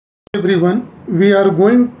Everyone, we are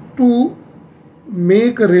going to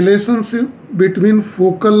make a relationship between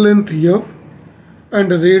focal length F and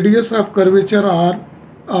radius of curvature R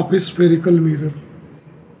of a spherical mirror.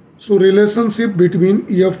 So relationship between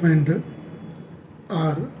F and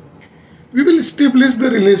R. We will establish the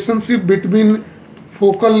relationship between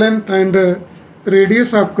focal length and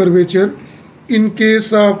radius of curvature in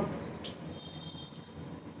case of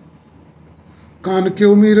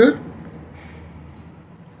concave mirror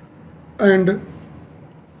and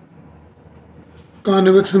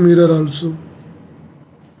convex mirror also.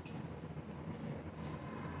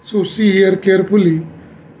 So see here carefully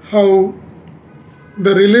how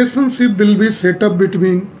the relationship will be set up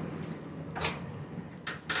between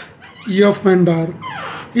F and R.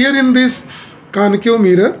 Here in this concave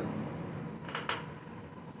mirror,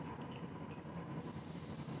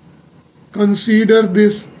 consider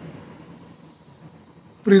this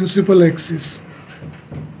principal axis.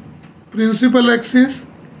 Principal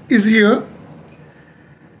axis is here,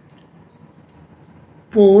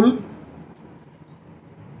 pole,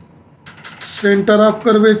 center of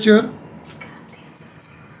curvature,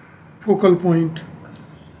 focal point.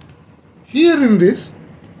 Here in this,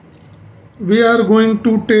 we are going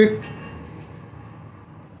to take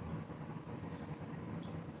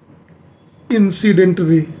incident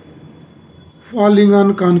ray falling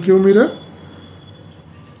on concave mirror.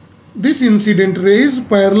 This incident ray is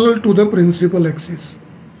parallel to the principal axis.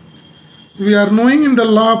 We are knowing in the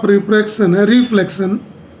law of reflection,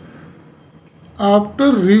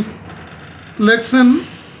 after reflection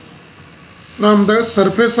from the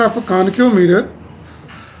surface of a concave mirror,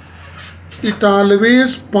 it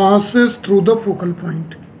always passes through the focal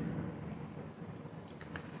point.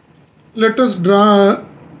 Let us draw a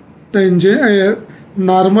tangent,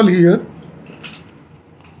 normal here.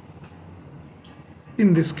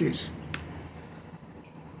 In this case,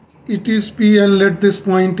 it is P and let this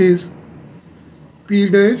point is P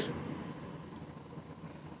dash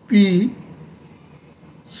P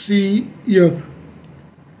C F.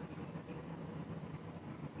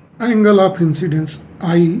 Angle of incidence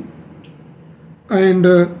I and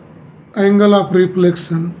angle of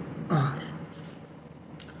reflection R.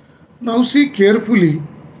 Now see carefully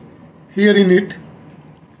here in it,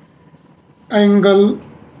 angle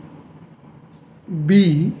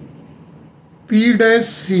B P dash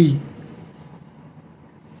C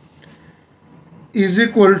is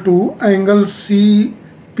equal to angle C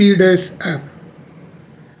P dash F.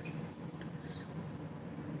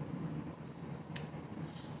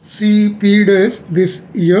 C P dash this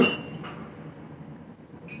F.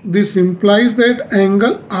 This implies that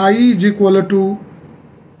angle I is equal to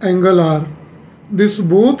angle R. This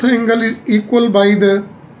both angle is equal by the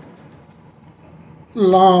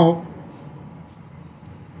law of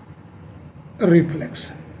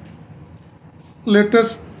reflection. Let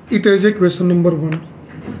us it as a question number 1.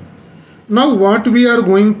 Now what we are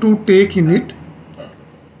going to take in it,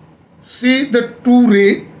 see the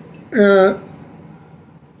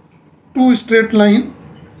two straight line.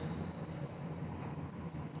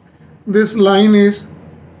 This line is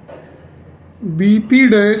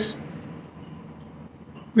BP dash,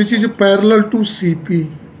 which is parallel to CP,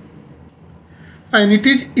 and it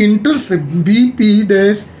is intersect. BP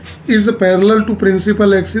dash is parallel to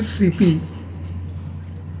principal axis CP,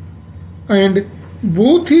 and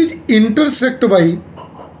both is intersect by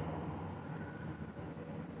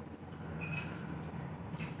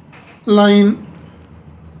line,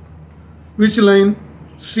 which line?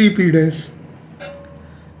 CP dash.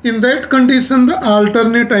 In that condition, the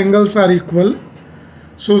alternate angles are equal.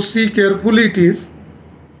 So see carefully, it is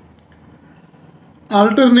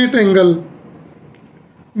alternate angle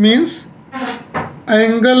means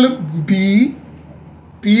angle B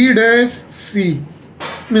P dash C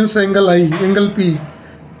means angle I, angle P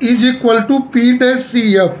is equal to P dash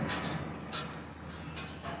C F.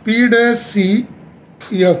 P dash C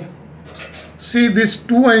F. See, these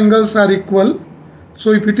two angles are equal.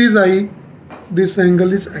 So if it is I, this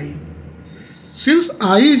angle is I. Since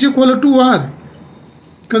I is equal to R,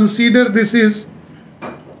 consider this is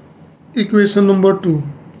equation number 2.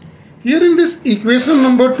 Here in this equation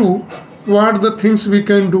number 2, what are the things we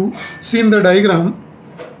can do? See in the diagram,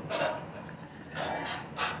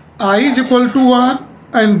 I is equal to R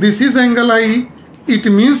and this is angle I. It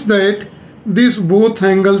means that this both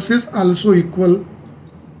angles is also equal.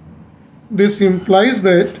 This implies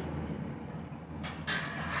that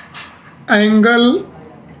angle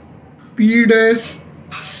P dash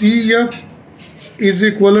CF is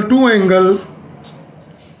equal to angle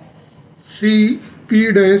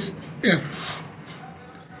CP dash F,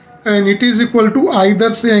 and it is equal to either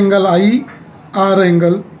say angle I or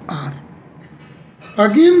angle R.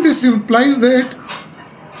 Again, this implies that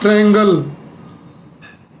triangle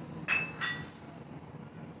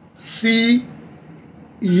CFP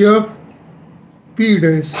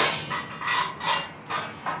dash.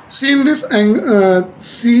 See, in this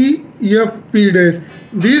CFP dash,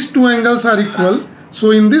 these two angles are equal.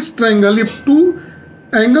 So in this triangle, if two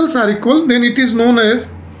angles are equal, then it is known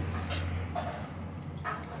as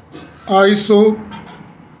isosceles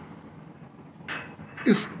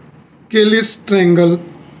triangle.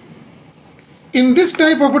 In this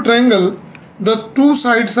type of a triangle, the two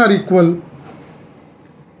sides are equal.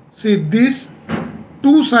 See, these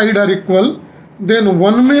two sides are equal. Then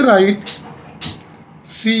one may write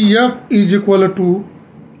CF is equal to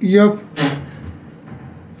F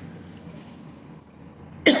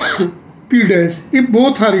P dash if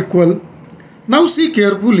both are equal. Now see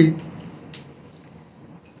carefully.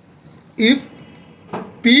 If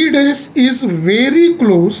P dash is very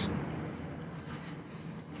close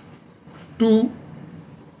to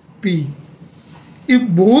P, if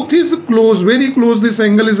both is close, very close, this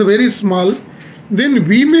angle is very small, then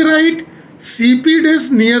we may write CP dash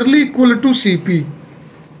nearly equal to CP.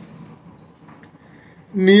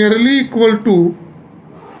 Nearly equal to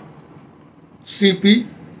CP.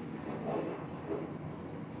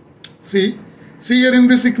 See here in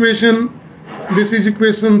this equation, this is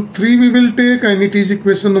equation 3 we will take, and it is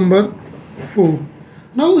equation number 4.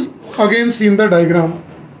 Now again see in the diagram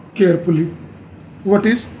carefully. What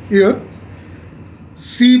is here?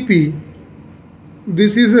 CP,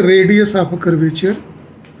 this is a radius of a curvature,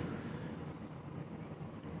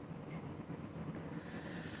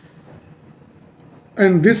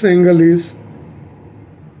 and this angle is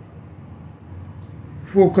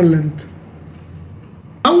focal length.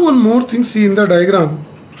 Now one more thing, see in the diagram.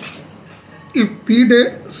 If P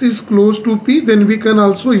dash is close to P, then we can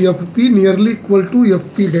also FP nearly equal to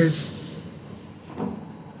FP dash.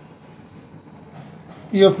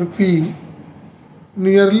 FP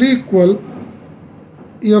nearly equal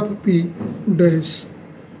FP dash.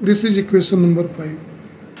 This is equation number 5.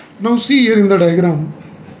 Now see here in the diagram.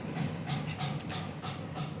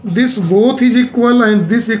 This both is equal and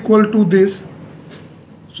this equal to this.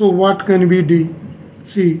 So what can be D?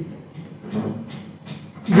 See,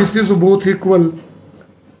 this is both equal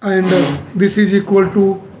and this is equal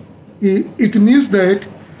to E. It means that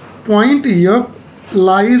point F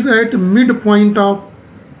lies at midpoint of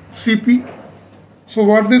CP. So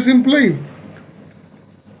what this imply?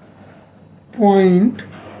 Point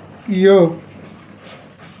F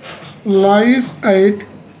lies at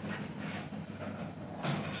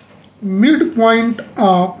midpoint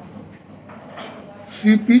of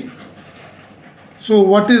CP. So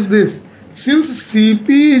what is this? Since CP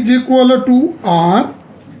is equal to R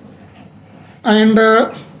and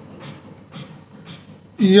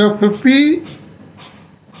FP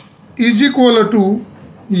is equal to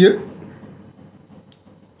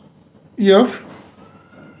F,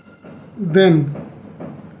 then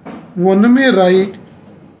one may write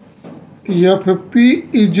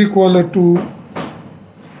FP is equal to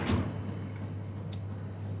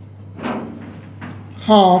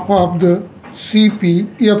half of the CP.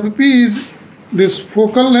 FP is this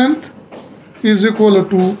focal length is equal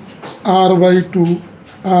to R by 2,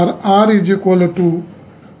 or R is equal to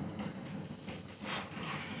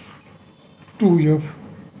 2F.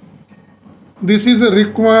 This is a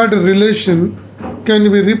required relation,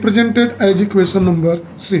 can be represented as equation number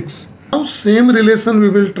 6. Now same relation we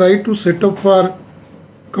will try to set up for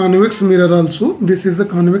convex mirror also. This is a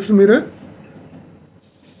convex mirror.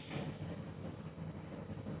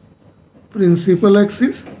 Principal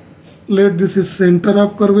axis, let this is center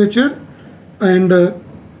of curvature, and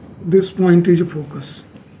this point is focus.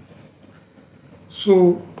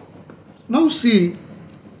 So now see,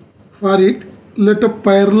 for it, let a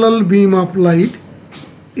parallel beam of light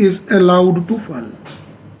is allowed to fall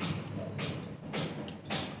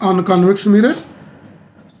on convex mirror.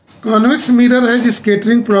 Convex mirror has a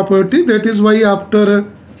scattering property, that is why after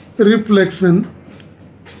reflection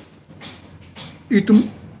it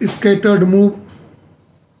scattered move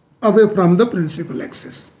away from the principal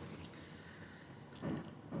axis.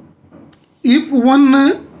 If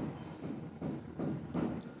one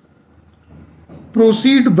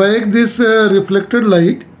proceed back this reflected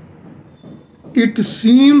light, it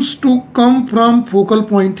seems to come from focal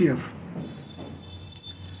point F.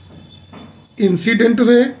 Incident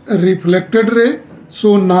ray, reflected ray,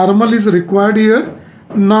 so normal is required here.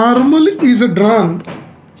 Normal is drawn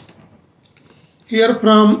here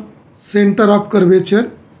from center of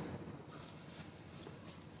curvature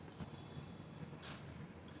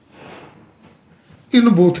in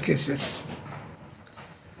both cases.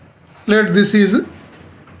 Let this is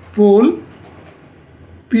pole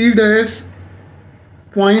P dash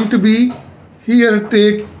point B. Here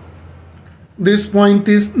take this point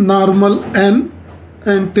is normal N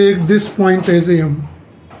and take this point as M.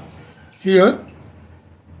 Here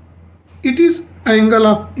it is angle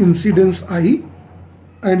of incidence I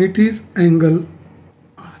and it is angle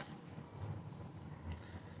R.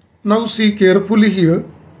 Now see carefully here.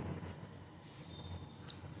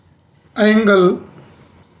 Angle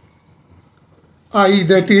I,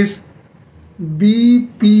 that is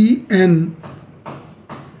BPN.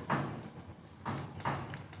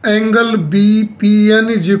 Angle BPN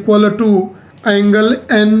is equal to angle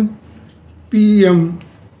NPM.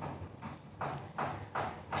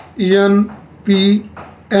 NPM.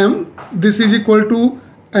 This is equal to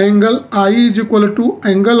angle I is equal to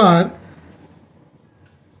angle R.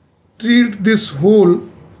 Treat this whole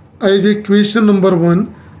as equation number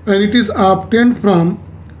 1 and it is obtained from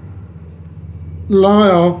law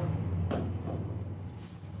of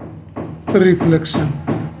reflection.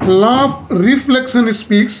 Law of reflection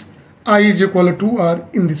speaks I is equal to R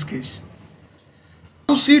in this case.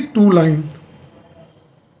 Now see two lines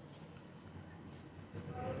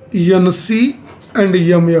NC and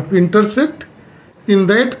MF intersect. In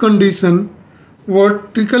that condition,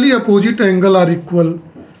 vertically opposite angle are equal.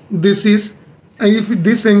 This is, if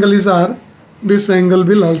this angle is R, this angle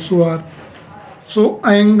will also R. So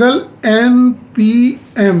angle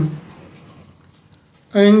NPM,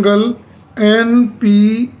 angle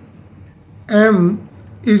NPM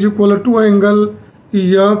is equal to angle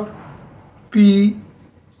FPC.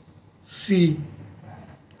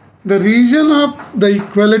 The region of the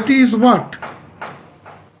equality is what?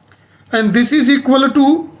 And this is equal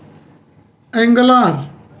to angle R.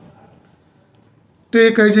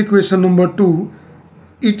 Take as equation number 2.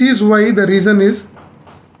 It is why the reason is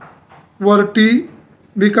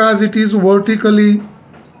because it is vertically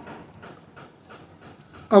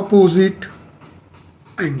opposite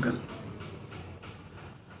angle.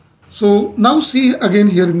 So now see again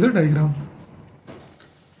here in the diagram.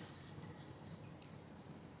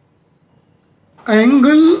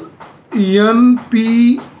 Angle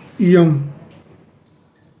NPM.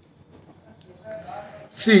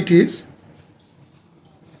 See it is.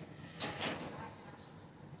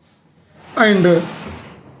 And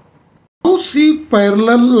now see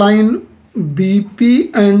parallel line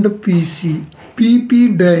BP and PC.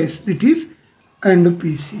 PP dash it is and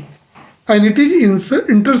PC. And it is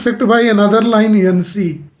intersected by another line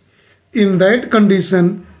NC. In that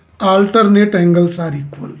condition, alternate angles are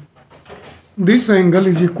equal. This angle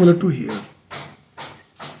is equal to here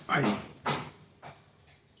I.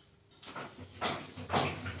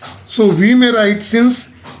 So we may write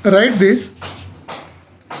this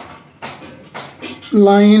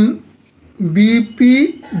line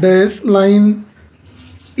BP dash line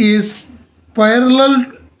is parallel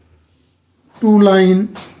to line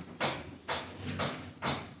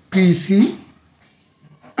PC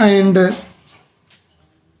and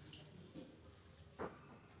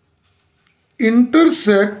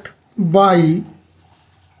intersect by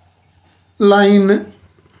line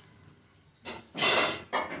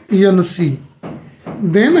NC.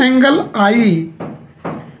 Then angle I,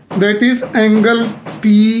 that is angle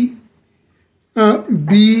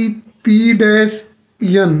BP dash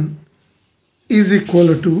N is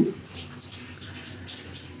equal to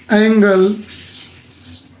angle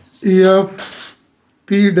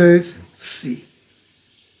FP dash C.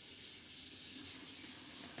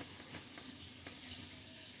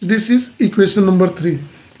 This is equation number 3.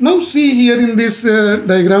 Now see here in this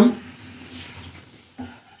diagram,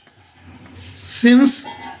 since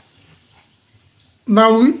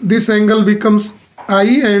now this angle becomes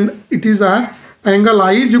I and it is R, angle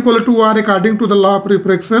I is equal to R according to the law of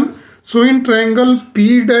refraction. So in triangle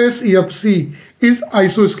P dash FC is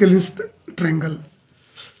isosceles triangle.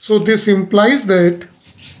 So this implies that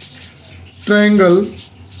triangle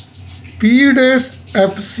P dash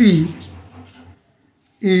FC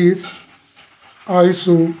is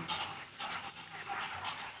isosceles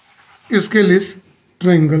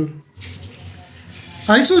triangle.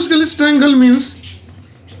 Isosceles triangle means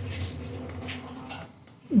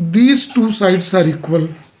these two sides are equal.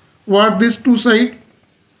 What these two sides?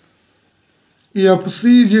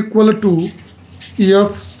 FC is equal to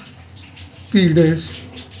FP dash,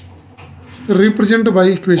 represented by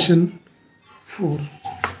equation 4.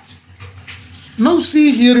 Now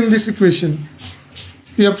see here in this equation,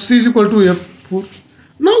 FC is equal to F4.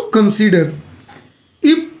 Now consider,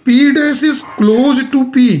 if P dash is close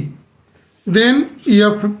to P, then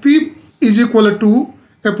FP is equal to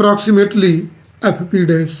approximately FP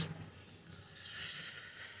dash.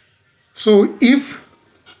 So if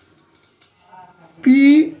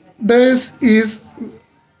P dash is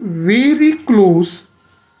very close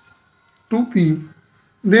to P,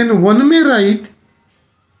 then one may write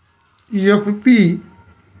FP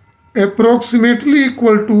approximately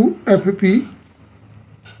equal to FP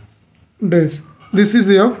dash. This is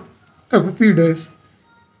FP dash,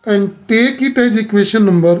 and take it as equation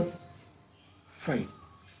number 5.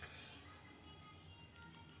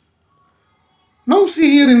 Now see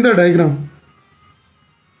here in the diagram.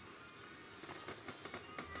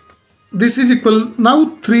 This is equal.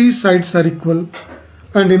 Now three sides are equal,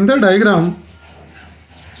 and in the diagram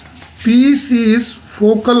PC is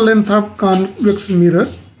focal length of convex mirror,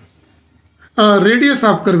 radius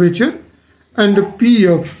of curvature, and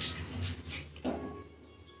PF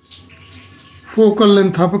focal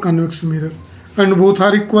length of a convex mirror, and both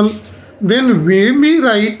are equal. Then we may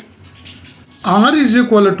write R is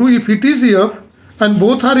equal to, if it is F and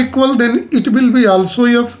both are equal, then it will be also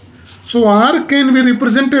F. So R can be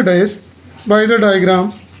represented as, by the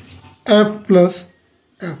diagram, F plus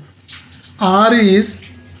F. R is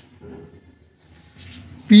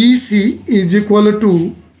PC is equal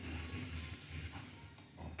to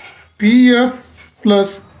PF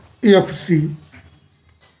plus FC.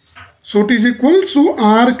 So it is equal, so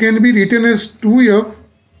R can be written as 2F,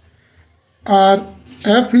 or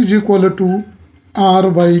F is equal to R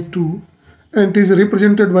by 2, and it is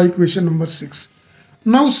represented by equation number 6.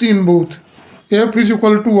 Now see in both, F is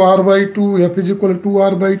equal to R by 2, F is equal to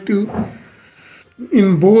R by 2.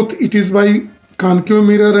 In both it is by concave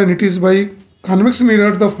mirror and it is by convex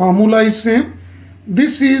mirror. The formula is same.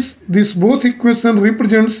 This both equation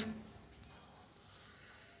represents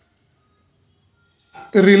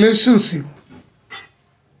a relationship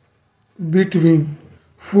between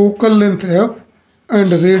focal length F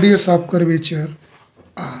and radius of curvature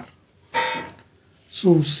R.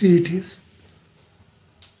 So see it is.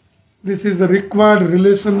 This is the required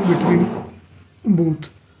relation between both.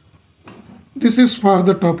 This is for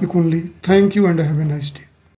the topic only. Thank you and have a nice day.